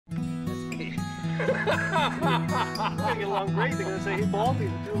gonna get along great. They're gonna say, hey, Baldy,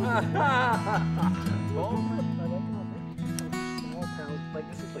 the two of them. Small town, like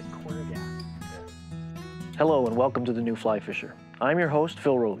this is like corner gas. Hello and welcome to the New Fly Fisher. I'm your host,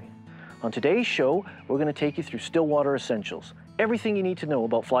 Phil Rowley. On today's show, we're going to take you through stillwater essentials. Everything you need to know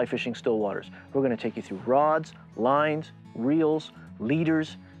about fly fishing stillwaters. We're going to take you through rods, lines, reels,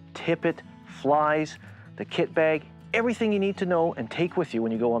 leaders, tippet, flies, the kit bag, everything you need to know and take with you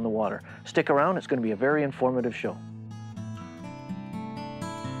when you go on the water. Stick around, it's going to be a very informative show.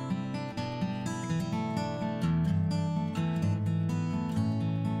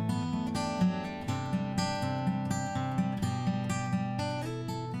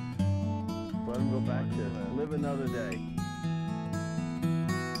 Let him go back to live another day.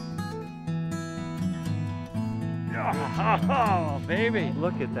 Oh, baby,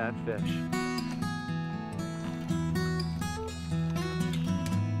 look at that fish.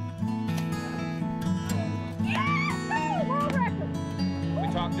 We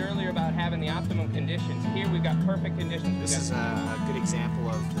talked earlier about having the optimum conditions. Here we've got perfect conditions. This is a good example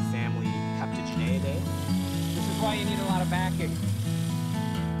of the family Heptageneidae. This is why you need a lot of backing.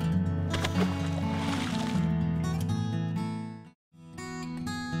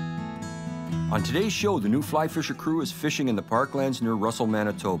 On today's show, the New Fly Fisher crew is fishing in the parklands near Russell,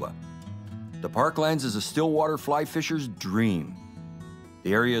 Manitoba. The parklands is a stillwater fly fisher's dream.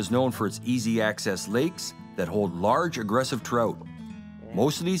 The area is known for its easy access lakes that hold large, aggressive trout.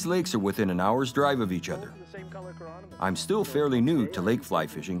 Most of these lakes are within an hour's drive of each other. I'm still fairly new to lake fly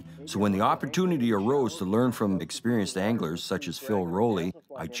fishing, so when the opportunity arose to learn from experienced anglers such as Phil Rowley,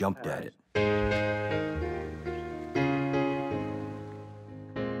 I jumped at it.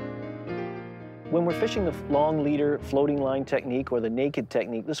 When we're fishing the long leader, floating line technique or the naked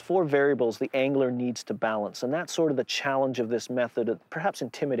technique, there's 4 variables the angler needs to balance, and that's sort of the challenge of this method that perhaps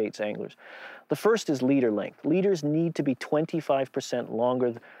intimidates anglers. The first is leader length. Leaders need to be 25%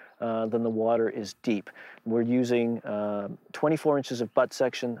 longer than the water is deep. We're using 24 inches of butt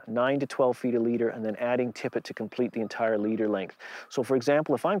section, 9 to 12 feet a leader, and then adding tippet to complete the entire leader length. So for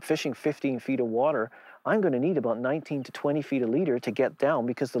example, if I'm fishing 15 feet of water, I'm going to need about 19 to 20 feet a leader to get down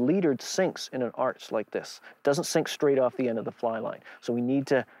because the leader sinks in an arch like this. It doesn't sink straight off the end of the fly line. So we need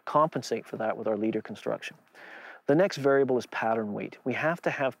to compensate for that with our leader construction. The next variable is pattern weight. We have to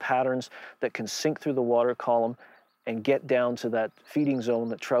have patterns that can sink through the water column and get down to that feeding zone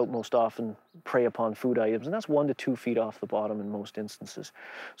that trout most often prey upon food items, and that's 1 to 2 feet off the bottom in most instances.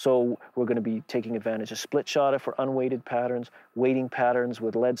 So we're going to be taking advantage of split shot for unweighted patterns, weighting patterns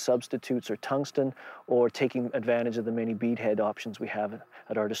with lead substitutes or tungsten, or taking advantage of the many beadhead options we have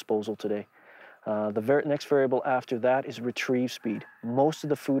at our disposal today. The next variable after that is retrieve speed. Most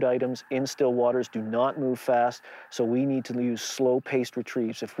of the food items in still waters do not move fast, so we need to use slow-paced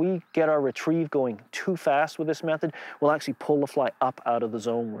retrieves. If we get our retrieve going too fast with this method, we'll actually pull the fly up out of the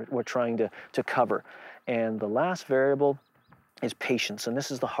zone we're trying to cover. And the last variable is patience, and this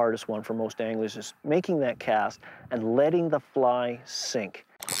is the hardest one for most anglers, is making that cast and letting the fly sink.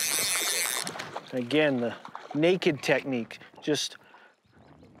 Again, the naked technique, just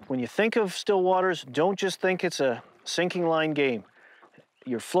when you think of still waters, don't just think it's a sinking line game.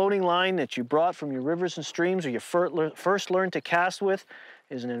 Your floating line that you brought from your rivers and streams or you first learned to cast with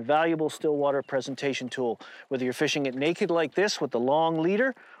is an invaluable stillwater presentation tool. Whether you're fishing it naked like this with the long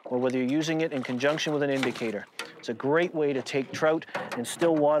leader or whether you're using it in conjunction with an indicator. It's a great way to take trout in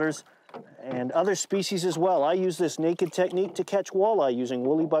still waters and other species as well. I use this naked technique to catch walleye using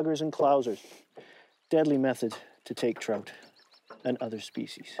woolly buggers and clousers. Deadly method to take trout and other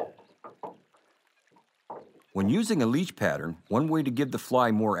species. When using a leech pattern, one way to give the fly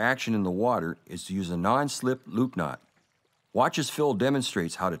more action in the water is to use a non-slip loop knot. Watch as Phil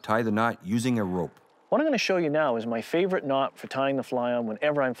demonstrates how to tie the knot using a rope. What I'm going to show you now is my favorite knot for tying the fly on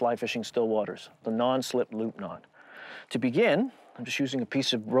whenever I'm fly fishing still waters, the non-slip loop knot. To begin, I'm just using a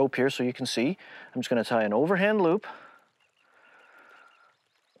piece of rope here so you can see. I'm just going to tie an overhand loop.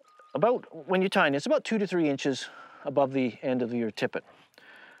 When you're tying, it's about 2 to 3 inches above the end of your tippet.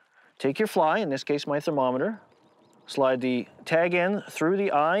 Take your fly, in this case my thermometer, slide the tag end through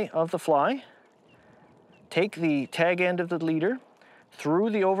the eye of the fly, take the tag end of the leader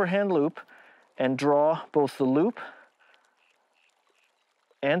through the overhand loop and draw both the loop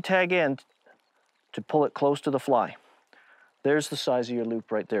and tag end to pull it close to the fly. There's the size of your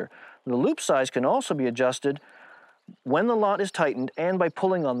loop right there. The loop size can also be adjusted when the knot is tightened and by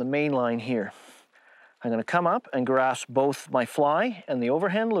pulling on the main line here. I'm going to come up and grasp both my fly and the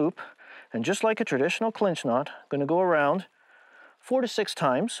overhand loop, and just like a traditional clinch knot, I'm going to go around 4 to 6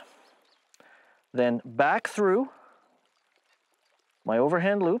 times, then back through my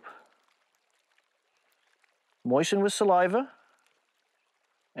overhand loop, moisten with saliva,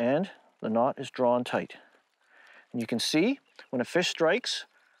 and the knot is drawn tight. And you can see when a fish strikes,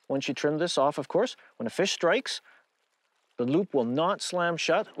 once you trim this off, of course, when a fish strikes, the loop will not slam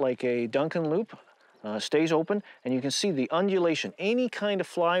shut like a Duncan loop, stays open, and you can see the undulation. Any kind of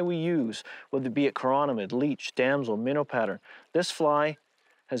fly we use, whether it be it chironomid, leech, damsel, minnow pattern, this fly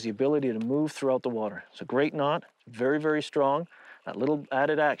has the ability to move throughout the water. It's a great knot, very, very strong. That little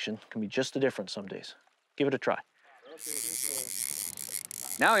added action can be just the difference some days. Give it a try.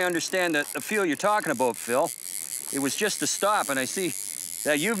 Now I understand the feel you're talking about, Phil. It was just a stop, and I see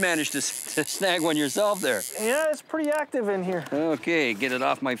that you've managed to snag one yourself there. Yeah, it's pretty active in here. Okay, get it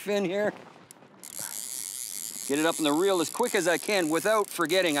off my fin here. Get it up in the reel as quick as I can without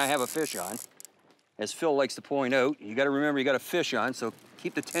forgetting I have a fish on. As Phil likes to point out, you gotta remember you got a fish on, so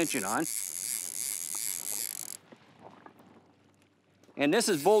keep the tension on. And this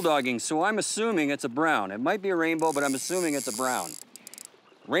is bulldogging, so I'm assuming it's a brown. It might be a rainbow, but I'm assuming it's a brown.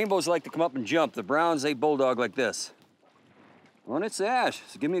 Rainbows like to come up and jump. The browns, they bulldog like this. Well, and it's ash,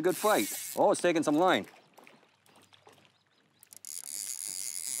 so give me a good fight. Oh, it's taking some line.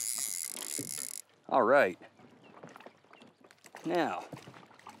 All right. Now,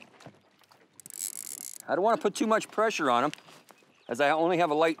 I don't want to put too much pressure on them, as I only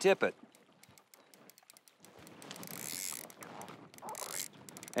have a light tippet.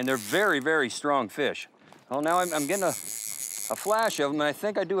 And they're very, very strong fish. Well, now I'm getting a flash of them, and I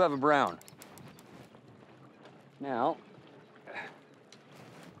think I do have a brown. Now,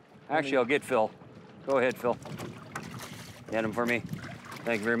 actually, I'll get Phil. Go ahead, Phil. Get him for me.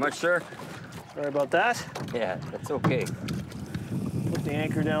 Thank you very much, sir. Sorry about that. Yeah, that's okay. Put the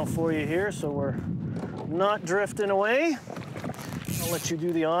anchor down for you here so we're not drifting away. I'll let you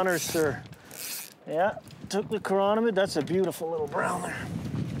do the honors, sir. Yeah, took the chironomid. That's a beautiful little brown there.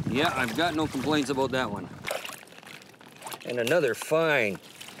 Yeah, I've got no complaints about that one. And another fine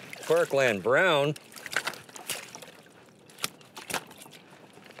Parkland brown.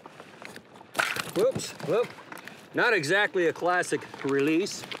 Whoops, whoop. Not exactly a classic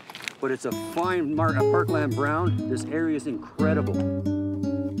release, but it's a fine Parkland brown. This area is incredible.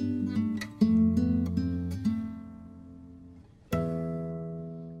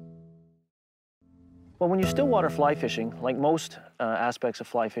 Well, when you're stillwater fly fishing, like most aspects of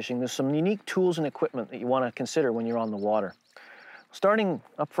fly fishing, there's some unique tools and equipment that you want to consider when you're on the water. Starting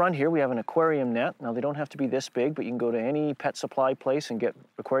up front here, we have an aquarium net. Now, they don't have to be this big, but you can go to any pet supply place and get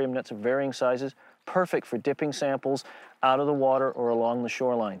aquarium nets of varying sizes, perfect for dipping samples out of the water or along the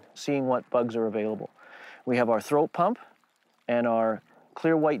shoreline, seeing what bugs are available. We have our throat pump and our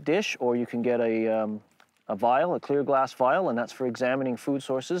clear white dish, or you can get a vial, a clear glass vial, and that's for examining food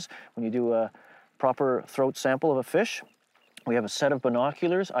sources when you do a proper throat sample of a fish. We have a set of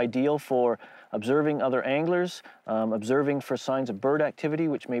binoculars, ideal for observing other anglers, observing for signs of bird activity,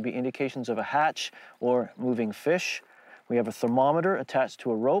 which may be indications of a hatch or moving fish. We have a thermometer attached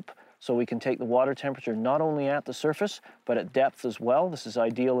to a rope, so we can take the water temperature not only at the surface, but at depth as well. This is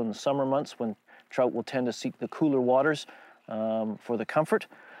ideal in the summer months when trout will tend to seek the cooler waters for the comfort.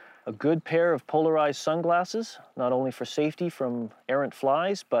 A good pair of polarized sunglasses, not only for safety from errant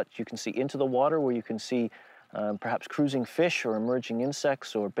flies, but you can see into the water where you can see perhaps cruising fish or emerging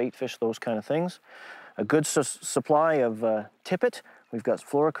insects or bait fish, those kind of things. A good supply of tippet. We've got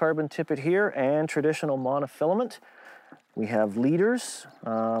fluorocarbon tippet here and traditional monofilament. We have leaders.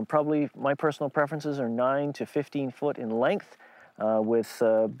 Probably my personal preferences are 9 to 15 foot in length with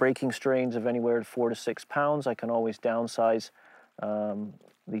breaking strains of anywhere to 4 to 6 pounds. I can always downsize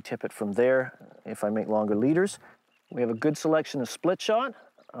the tippet from there if I make longer leaders. We have a good selection of split shot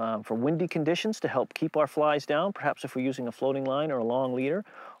for windy conditions to help keep our flies down, perhaps if we're using a floating line or a long leader,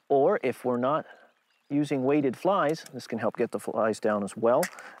 or if we're not using weighted flies, this can help get the flies down as well.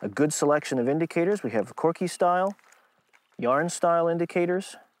 A good selection of indicators. We have corky style, yarn style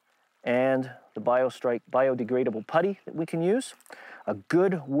indicators, and the BioStrike biodegradable putty that we can use. A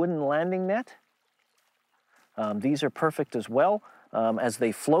good wooden landing net. These are perfect as well as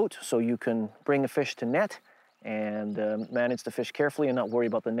they float, so you can bring a fish to net and manage the fish carefully and not worry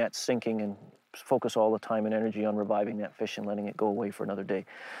about the net sinking and focus all the time and energy on reviving that fish and letting it go away for another day.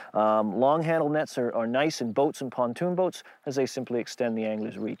 Long handle nets are nice in boats and pontoon boats as they simply extend the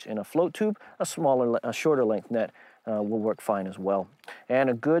angler's reach. In a float tube, a shorter length net will work fine as well. And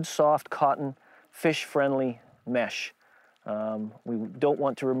a good soft cotton fish-friendly mesh. We don't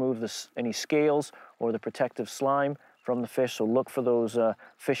want to remove any scales or the protective slime from the fish, so look for those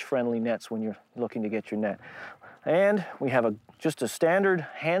fish-friendly nets when you're looking to get your net. And we have just a standard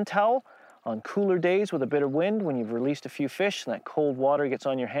hand towel On cooler days with a bit of wind, when you've released a few fish and that cold water gets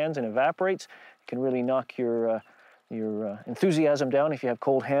on your hands and evaporates, it can really knock your enthusiasm down if you have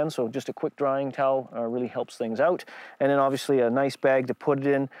cold hands. So just a quick drying towel really helps things out. And then obviously a nice bag to put it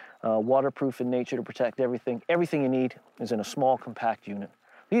in, waterproof in nature to protect everything. Everything you need is in a small, compact unit.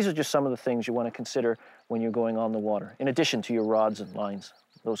 These are just some of the things you want to consider when you're going on the water, in addition to your rods and lines,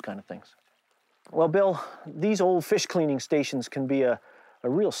 those kind of things. Well, Bill, these old fish cleaning stations can be a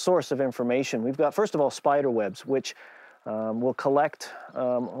real source of information. We've got, first of all, spider webs, which will collect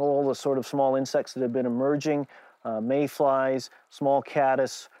all the sort of small insects that have been emerging, mayflies, small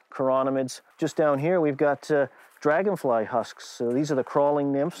caddis, chironomids. Just down here, we've got dragonfly husks. So these are the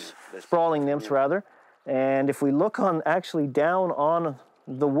crawling nymphs, sprawling nymphs rather. And if we look on actually down on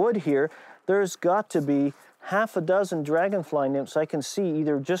the wood here, there's got to be half a dozen dragonfly nymphs I can see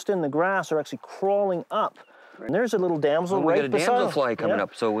either just in the grass or actually crawling up. And there's a little damsel right beside. We got a damselfly coming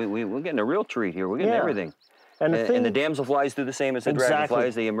up, so we're getting a real treat here. We're getting everything. And the damselflies do the same as the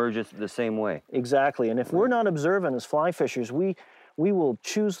dragonflies. They emerge the same way. Exactly. And if we're not observant as fly fishers, we will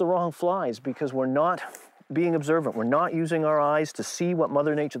choose the wrong flies because we're not being observant. We're not using our eyes to see what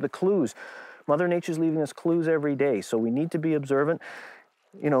Mother Nature, the clues. Mother Nature's leaving us clues every day, so we need to be observant.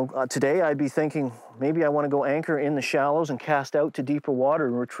 You know, today I'd be thinking, maybe I want to go anchor in the shallows and cast out to deeper water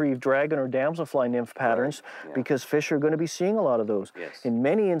and retrieve dragon or damselfly nymph patterns because fish are going to be seeing a lot of those. Yes. In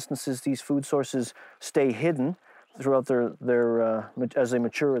many instances, these food sources stay hidden throughout as they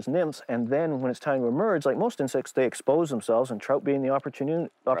mature as nymphs, and then when it's time to emerge, like most insects, they expose themselves, and trout being the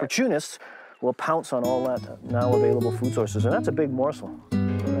opportunists will pounce on all that now available food sources, and that's a big morsel.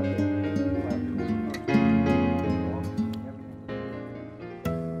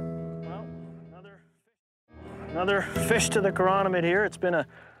 Another fish to the chironomid here. It's been a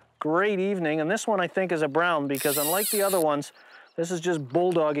great evening, and this one I think is a brown because unlike the other ones, this is just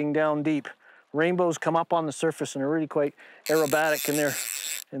bulldogging down deep. Rainbows come up on the surface and are really quite aerobatic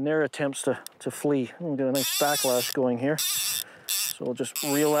in their attempts to flee. I'm gonna get a nice backlash going here. So we'll just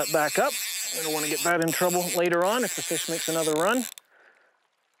reel that back up. I don't want to get that in trouble later on if the fish makes another run.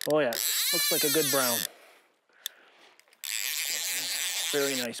 Oh yeah, looks like a good brown.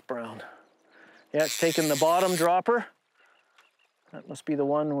 Very nice brown. Yeah, it's taking the bottom dropper. That must be the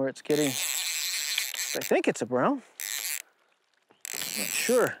one where it's getting, I think it's a brown. Not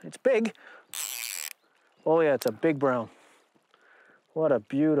sure, it's big. Oh yeah, it's a big brown. What a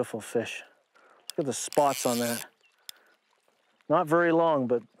beautiful fish. Look at the spots on that. Not very long,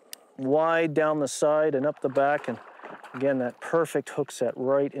 but wide down the side and up the back. And again, that perfect hook set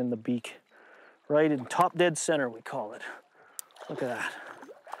right in the beak. Right in top dead center, we call it. Look at that.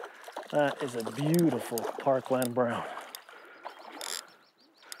 That is a beautiful parkland brown.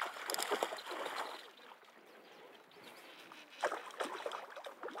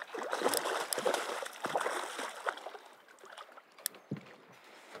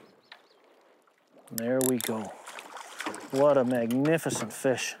 There we go. What a magnificent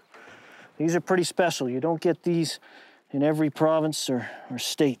fish. These are pretty special. You don't get these in every province or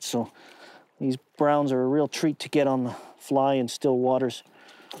state, so these browns are a real treat to get on the fly in still waters.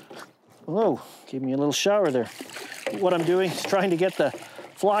 Whoa, gave me a little shower there. What I'm doing is trying to get the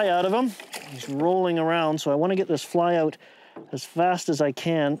fly out of him. He's rolling around, so I want to get this fly out as fast as I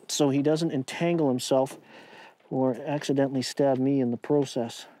can so he doesn't entangle himself or accidentally stab me in the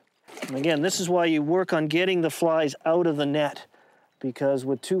process. And again, this is why you work on getting the flies out of the net, because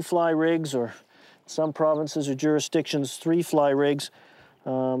with 2 fly rigs, or some provinces or jurisdictions, 3 fly rigs,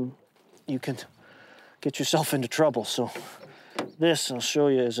 you can get yourself into trouble. So this, I'll show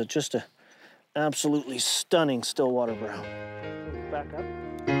you, is just a absolutely stunning stillwater brown. Back up.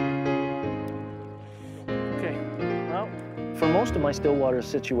 Okay, well, for most of my stillwater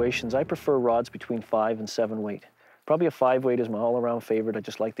situations, I prefer rods between 5 and 7 weight. Probably a 5 weight is my all-around favorite. I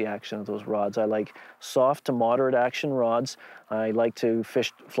just like the action of those rods. I like soft to moderate action rods. I like to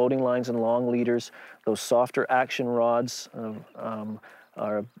fish floating lines and long leaders. Those softer action rods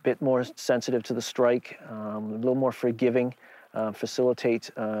are a bit more sensitive to the strike, a little more forgiving, facilitate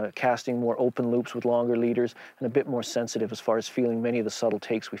casting more open loops with longer leaders, and a bit more sensitive as far as feeling many of the subtle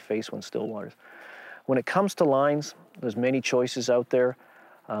takes we face when still waters. When it comes to lines, there's many choices out there.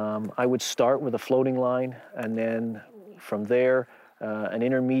 I would start with a floating line, and then from there, an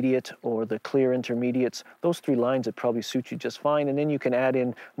intermediate or the clear intermediates. Those 3 lines would probably suit you just fine, and then you can add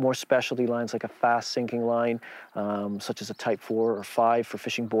in more specialty lines like a fast sinking line, such as a type 4 or 5 for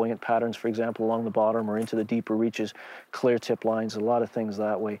fishing buoyant patterns, for example, along the bottom or into the deeper reaches, clear tip lines, a lot of things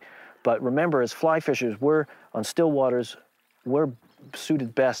that way. But remember, as fly fishers, we're on still waters, we're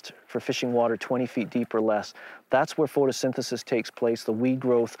suited best for fishing water 20 feet deep or less. That's where photosynthesis takes place, the weed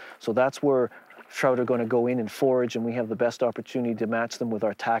growth. So that's where trout are going to go in and forage, and we have the best opportunity to match them with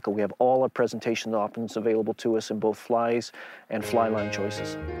our tackle. We have all our presentation options available to us in both flies and fly line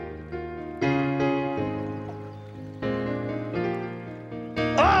choices.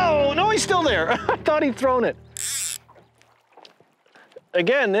 Oh, no, he's still there. I thought he'd thrown it.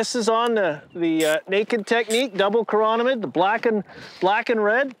 Again, this is on the naked technique, double chironomid, the black and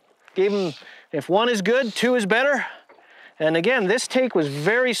red. Gave him, if one is good, two is better. And again, this take was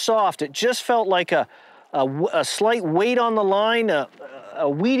very soft. It just felt like a slight weight on the line, a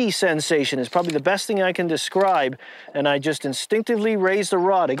weedy sensation is probably the best thing I can describe. And I just instinctively raised the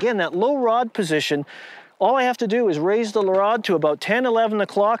rod. Again, that low rod position, all I have to do is raise the rod to about 10, 11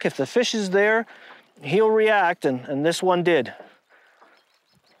 o'clock. If the fish is there, he'll react, and this one did.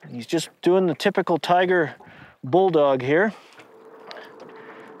 He's just doing the typical tiger bulldog here.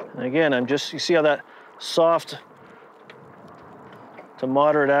 And again, you see how that soft to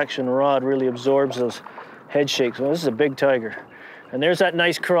moderate action rod really absorbs those head shakes. Well, this is a big tiger. And there's that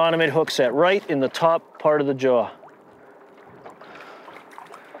nice chironomid hook set right in the top part of the jaw.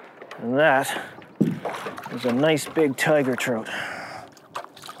 And that is a nice big tiger trout.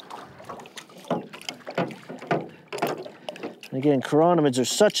 Again, chironomids are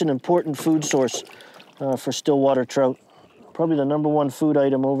such an important food source for stillwater trout. Probably the #1 food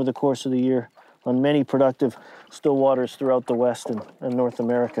item over the course of the year on many productive stillwaters throughout the West and North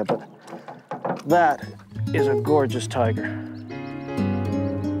America. But that is a gorgeous tiger.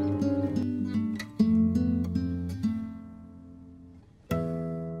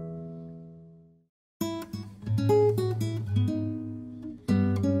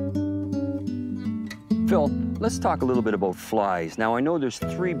 Phil, let's talk a little bit about flies. Now, I know there's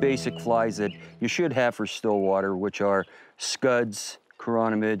 3 basic flies that you should have for stillwater, which are scuds,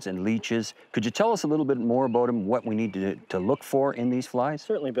 chironomids, and leeches. Could you tell us a little bit more about them, what we need to look for in these flies?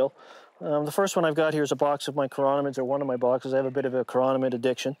 Certainly, Bill. The first one I've got here is a box of my chironomids, or one of my boxes. I have a bit of a chironomid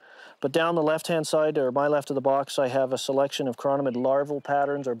addiction. But down the left-hand side, or my left of the box, I have a selection of chironomid larval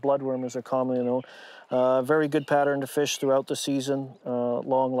patterns, or bloodworm as they're commonly known. Very good pattern to fish throughout the season,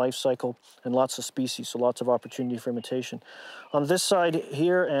 long life cycle, and lots of species, so lots of opportunity for imitation. On this side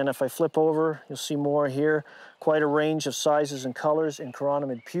here, and if I flip over, you'll see more here, quite a range of sizes and colors in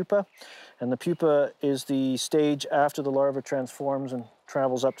chironomid pupa. And the pupa is the stage after the larva transforms and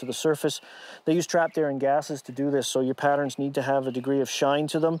travels up to the surface. They use trapped air and gases to do this, so your patterns need to have a degree of shine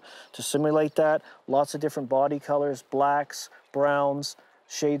to them to simulate that. Lots of different body colors, blacks, browns,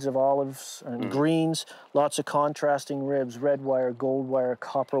 shades of olives and greens, lots of contrasting ribs, red wire, gold wire,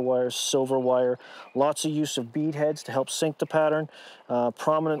 copper wire, silver wire, lots of use of bead heads to help sync the pattern,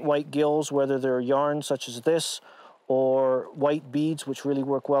 prominent white gills, whether they're yarn such as this, or white beads, which really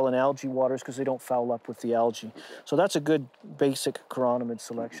work well in algae waters because they don't foul up with the algae. So that's a good basic chironomid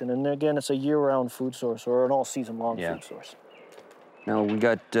selection. And again, it's a year-round food source, or an all-season-long food source. Now, we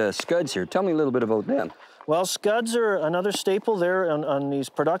got scuds here. Tell me a little bit about them. Well, scuds are another staple there on these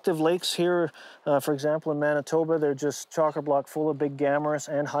productive lakes here. For example, in Manitoba, they're just chocker block full of big Gammarus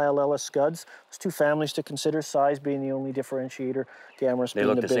and Hyalella scuds. There's 2 families to consider, size being the only differentiator. Gammarus being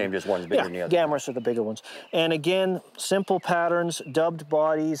look the same, just one's bigger than the other. Gammarus are the bigger ones. And again, simple patterns, dubbed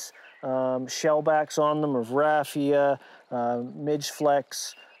bodies, shellbacks on them of raffia, midge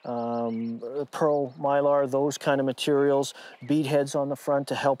flex, pearl mylar, those kind of materials, bead heads on the front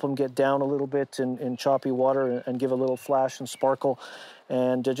to help them get down a little bit in choppy water and give a little flash and sparkle,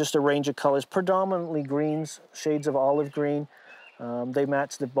 and just a range of colors, predominantly greens, shades of olive green. They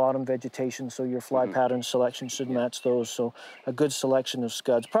match the bottom vegetation, so your fly pattern selection should match those. So a good selection of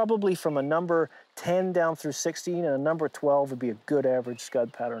scuds, probably from a number 10 down through 16, and a number 12 would be a good average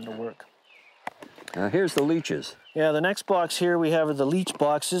scud pattern to work. Here's the leeches. Yeah, the next box here we have the leech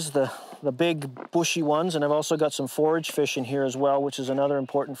boxes, the big bushy ones, and I've also got some forage fish in here as well, which is another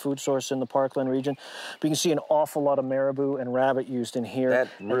important food source in the Parkland region. But you can see an awful lot of marabou and rabbit used in here. That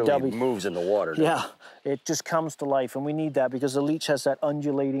really moves in the water. Yeah, it just comes to life, and we need that because the leech has that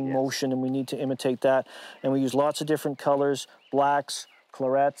undulating motion, and we need to imitate that. And we use lots of different colors, blacks,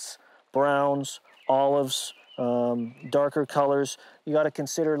 clarets, browns, olives, darker colors. You got to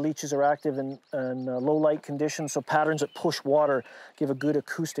consider leeches are active in low light conditions, so patterns that push water give a good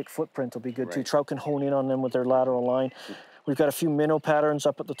acoustic footprint will be good too. Trout can hone in on them with their lateral line. We've got a few minnow patterns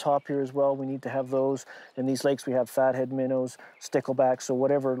up at the top here as well. We need to have those. In these lakes we have fathead minnows, sticklebacks, so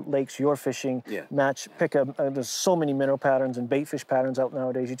whatever lakes you're fishing, there's so many minnow patterns and baitfish patterns out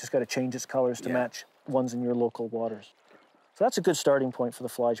nowadays. You just got to change its colors to match ones in your local waters. So that's a good starting point for the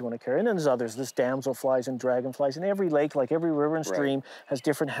flies you want to carry. And then there's others, there's damselflies and dragonflies. And every lake, like every river and stream, has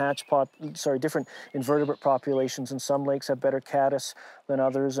different different invertebrate populations. And some lakes have better caddis than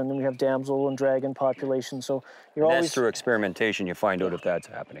others. And then we have damsel and dragon populations. So you're always... That's through experimentation you find out if that's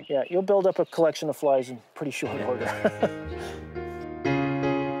happening. Yeah, you'll build up a collection of flies in pretty short order.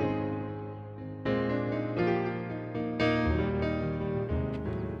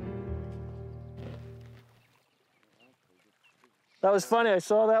 That was funny. I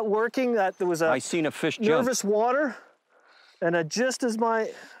saw that working. That there was a I seen a fish jump. Nervous water, and just as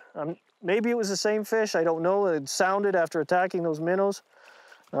maybe it was the same fish. I don't know. It sounded after attacking those minnows.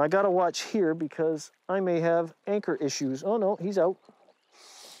 Now I got to watch here because I may have anchor issues. Oh no, he's out.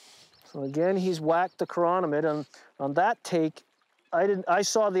 So again, he's whacked the chironomid, and on that take, I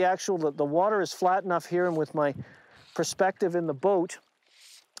saw the water is flat enough here, and with my perspective in the boat,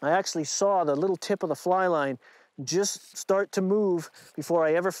 I actually saw the little tip of the fly line just start to move before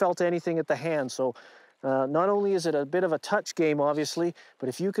I ever felt anything at the hand. So not only is it a bit of a touch game, obviously, but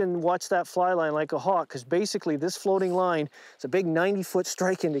if you can watch that fly line like a hawk, because basically this floating line is a big 90-foot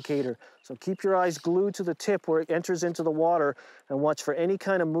strike indicator. So keep your eyes glued to the tip where it enters into the water and watch for any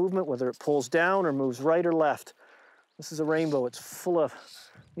kind of movement, whether it pulls down or moves right or left. This is a rainbow. It's full of,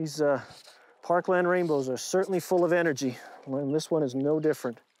 these parkland rainbows are certainly full of energy, and this one is no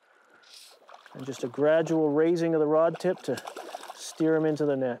different. And just a gradual raising of the rod tip to steer them into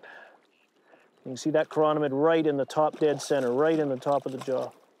the net. You can see that chironomid right in the top dead center, right in the top of the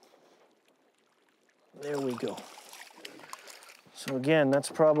jaw. There we go. So again, that's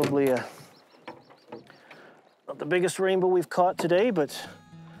probably not the biggest rainbow we've caught today, but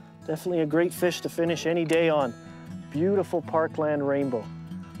definitely a great fish to finish any day on. Beautiful parkland rainbow.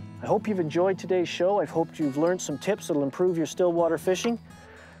 I hope you've enjoyed today's show. I hope you've learned some tips that'll improve your stillwater fishing.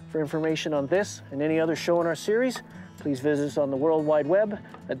 For information on this and any other show in our series, please visit us on the World Wide Web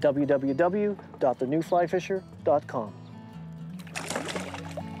at www.thenewflyfisher.com.